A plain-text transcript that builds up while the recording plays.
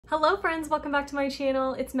Hello friends, welcome back to my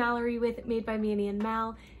channel. It's Mallory with Made by Manny and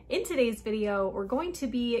Mal. In today's video, we're going to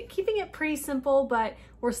be keeping it pretty simple, but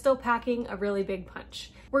we're still packing a really big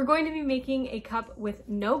punch. We're going to be making a cup with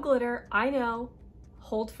no glitter. I know,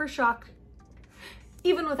 hold for shock.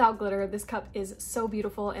 Even without glitter, this cup is so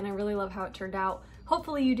beautiful and I really love how it turned out.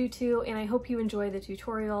 Hopefully you do too, and I hope you enjoy the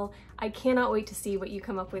tutorial. I cannot wait to see what you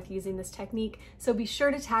come up with using this technique, so be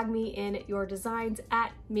sure to tag me in your designs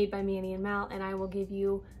at Made by Manny and Mal, and I will give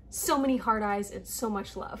you so many hard eyes and so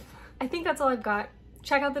much love. I think that's all I've got.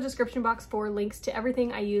 Check out the description box for links to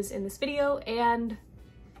everything I use in this video, and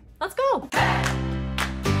let's go!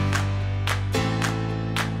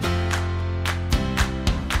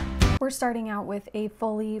 We're starting out with a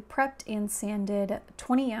fully prepped and sanded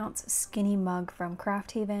 20-ounce skinny mug from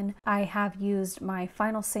Craft Haven. I have used my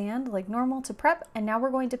final sand like normal to prep, and now we're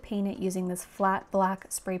going to paint it using this flat black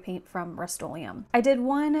spray paint from Rustoleum. I did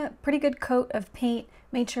one pretty good coat of paint,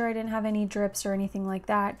 made sure I didn't have any drips or anything like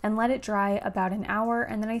that, and let it dry about an hour,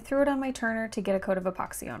 and then I threw it on my turner to get a coat of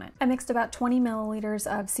epoxy on it. I mixed about 20 milliliters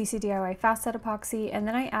of CCDIY Fast Set epoxy, and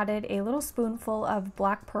then I added a little spoonful of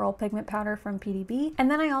black pearl pigment powder from PDB,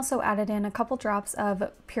 and then I also added in a couple drops of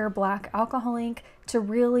pure black alcohol ink to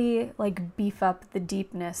really like beef up the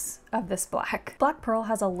deepness of this black. Black pearl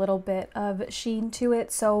has a little bit of sheen to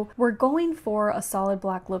it, so we're going for a solid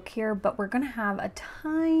black look here, but we're gonna have a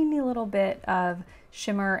tiny little bit of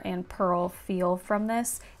shimmer and pearl feel from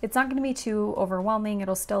this. It's not going to be too overwhelming.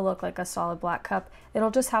 It'll still look like a solid black cup.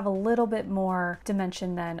 It'll just have a little bit more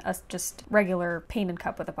dimension than a just regular painted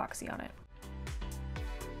cup with epoxy on it.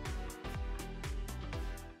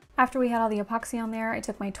 After we had all the epoxy on there, I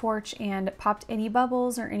took my torch and popped any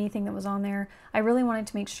bubbles or anything that was on there. I really wanted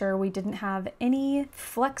to make sure we didn't have any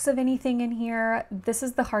flecks of anything in here. This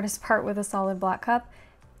is the hardest part with a solid black cup.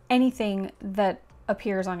 Anything that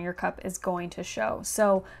appears on your cup is going to show.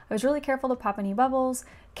 So I was really careful to pop any bubbles,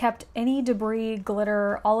 kept any debris,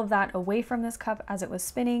 glitter, all of that away from this cup as it was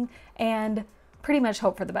spinning, and pretty much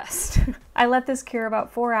hope for the best. I let this cure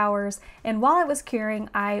about 4 hours, and while it was curing,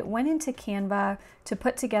 I went into Canva to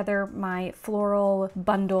put together my floral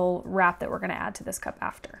bundle wrap that we're gonna add to this cup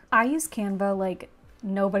after. I use Canva like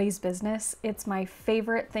nobody's business. It's my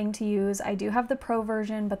favorite thing to use. I do have the pro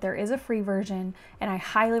version, but there is a free version, and I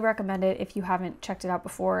highly recommend it if you haven't checked it out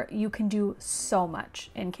before. You can do so much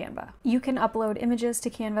in Canva. You can upload images to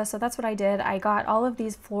Canva, so that's what I did. I got all of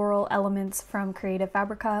these floral elements from Creative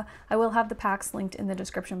Fabrica. I will have the packs linked in the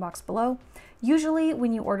description box below. Usually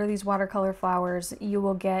when you order these watercolor flowers, you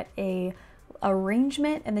will get a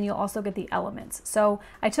arrangement, and then you'll also get the elements. So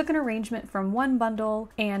I took an arrangement from one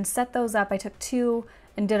bundle and set those up. I took two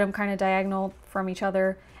and did them kind of diagonal from each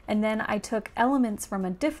other, and then I took elements from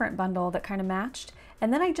a different bundle that kind of matched,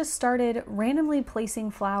 and then I just started randomly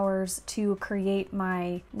placing flowers to create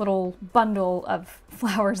my little bundle of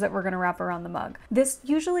flowers that we're going to wrap around the mug. This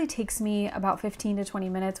usually takes me about 15 to 20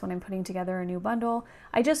 minutes when I'm putting together a new bundle.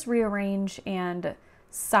 I just rearrange and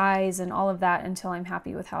size and all of that until I'm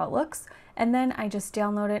happy with how it looks, and then I just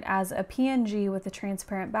download it as a PNG with a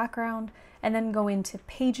transparent background, and then go into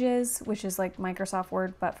Pages, which is like Microsoft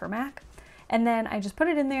Word but for Mac, and then I just put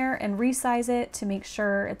it in there and resize it to make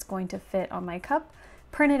sure it's going to fit on my cup,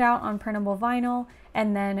 print it out on printable vinyl,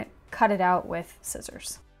 and then cut it out with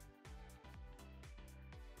scissors.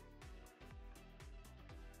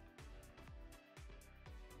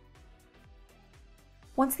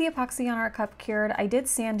 Once the epoxy on our cup cured, I did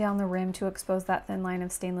sand down the rim to expose that thin line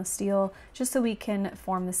of stainless steel just so we can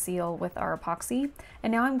form the seal with our epoxy.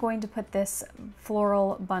 And now I'm going to put this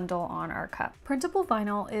floral bundle on our cup. Printable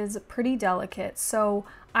vinyl is pretty delicate, so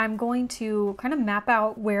I'm going to kind of map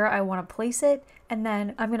out where I want to place it, and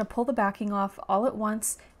then I'm going to pull the backing off all at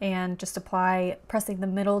once and just apply pressing the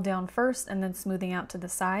middle down first and then smoothing out to the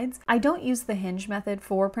sides. I don't use the hinge method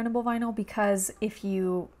for printable vinyl because if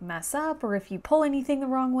you mess up or if you pull anything the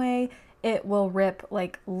wrong way, it will rip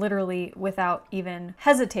like literally without even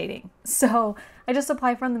hesitating. So I just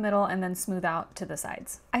apply from the middle and then smooth out to the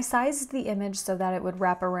sides. I sized the image so that it would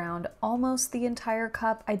wrap around almost the entire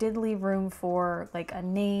cup. I did leave room for like a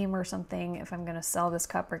name or something if I'm gonna sell this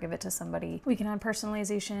cup or give it to somebody. We can add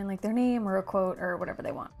personalization like their name or a quote or whatever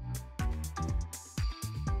they want.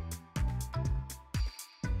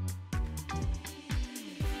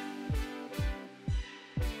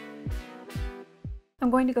 I'm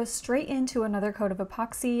going to go straight into another coat of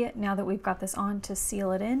epoxy now that we've got this on to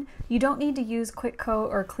seal it in. You don't need to use quick coat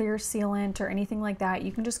or clear sealant or anything like that.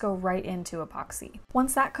 You can just go right into epoxy.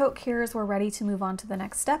 Once that coat cures, we're ready to move on to the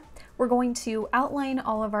next step. We're going to outline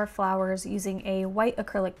all of our flowers using a white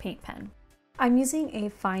acrylic paint pen. I'm using a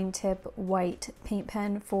fine tip white paint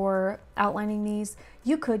pen for outlining these.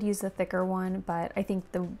 You could use the thicker one, but I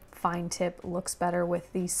think the fine tip looks better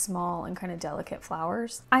with these small and kind of delicate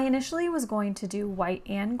flowers. I initially was going to do white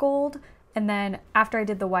and gold, and then after I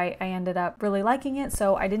did the white, I ended up really liking it,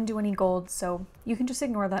 so I didn't do any gold, so you can just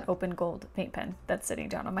ignore that open gold paint pen that's sitting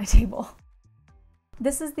down on my table.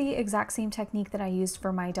 This is the exact same technique that I used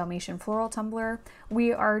for my Dalmatian floral tumbler.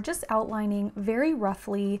 We are just outlining very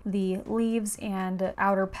roughly the leaves and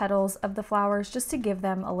outer petals of the flowers just to give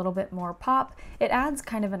them a little bit more pop. It adds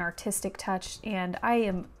kind of an artistic touch, and I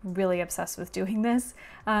am really obsessed with doing this.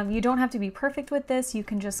 You don't have to be perfect with this. You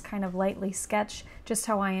can just kind of lightly sketch just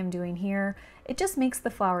how I am doing here. It just makes the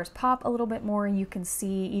flowers pop a little bit more. You can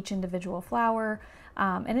see each individual flower,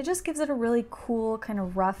 and it just gives it a really cool kind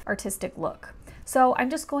of rough artistic look. So I'm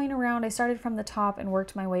just going around. I started from the top and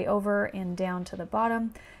worked my way over and down to the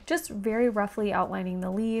bottom, just very roughly outlining the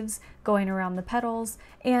leaves, going around the petals,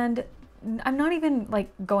 and I'm not even like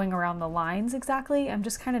going around the lines exactly. I'm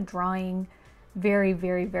just kind of drawing very,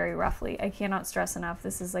 very, very roughly. I cannot stress enough.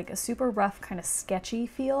 This is like a super rough kind of sketchy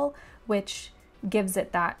feel, which gives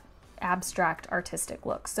it that abstract artistic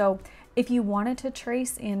look. So if you wanted to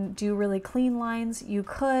trace and do really clean lines, you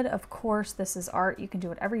could. Of course, this is art. You can do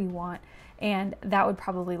whatever you want, and that would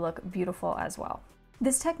probably look beautiful as well.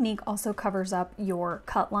 This technique also covers up your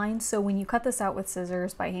cut lines. So when you cut this out with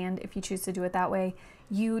scissors by hand, if you choose to do it that way,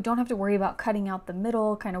 you don't have to worry about cutting out the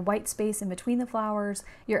middle kind of white space in between the flowers.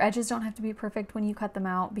 Your edges don't have to be perfect when you cut them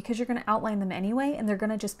out because you're going to outline them anyway, and they're going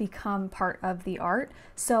to just become part of the art.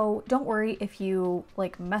 So don't worry if you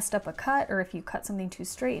like messed up a cut or if you cut something too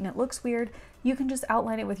straight and it looks weird. You can just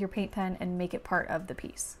outline it with your paint pen and make it part of the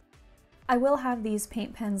piece. I will have these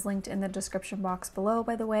paint pens linked in the description box below,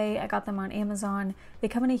 by the way. I got them on Amazon. They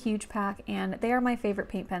come in a huge pack, and they are my favorite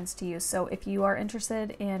paint pens to use. So if you are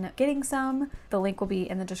interested in getting some, the link will be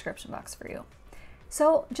in the description box for you.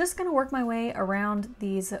 So just gonna work my way around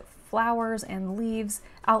these flowers and leaves,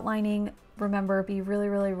 outlining. Remember, be really,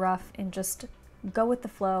 really rough and just go with the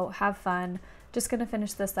flow, have fun. Just gonna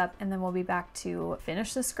finish this up, and then we'll be back to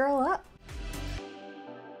finish this girl up.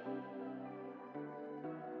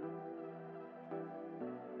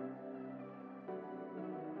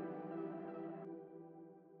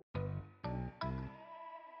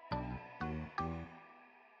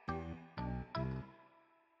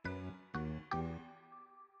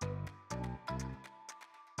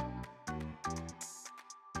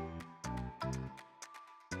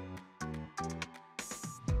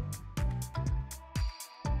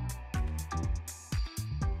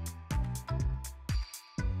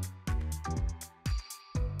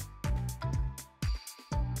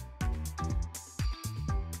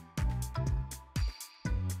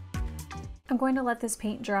 I'm going to let this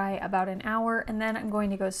paint dry about an hour, and then I'm going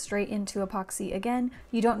to go straight into epoxy again.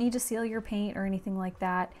 You don't need to seal your paint or anything like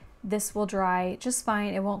that. This will dry just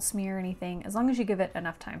fine. It won't smear anything as long as you give it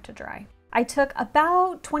enough time to dry. I took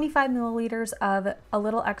about 25 milliliters of a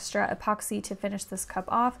little extra epoxy to finish this cup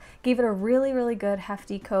off, gave it a really, really good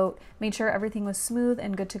hefty coat, made sure everything was smooth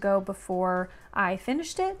and good to go before I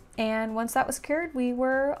finished it. And once that was cured, we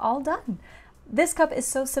were all done. This cup is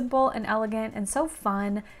so simple and elegant and so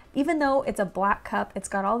fun. Even though it's a black cup, it's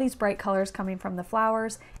got all these bright colors coming from the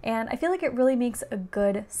flowers, and I feel like it really makes a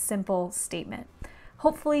good, simple statement.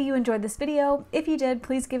 Hopefully you enjoyed this video. If you did,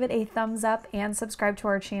 please give it a thumbs up and subscribe to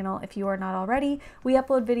our channel if you are not already. We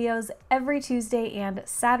upload videos every Tuesday and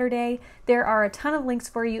Saturday. There are a ton of links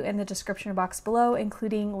for you in the description box below,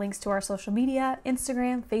 including links to our social media,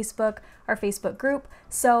 Instagram, Facebook, our Facebook group.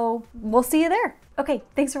 So we'll see you there. Okay,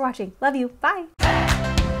 thanks for watching. Love you. Bye.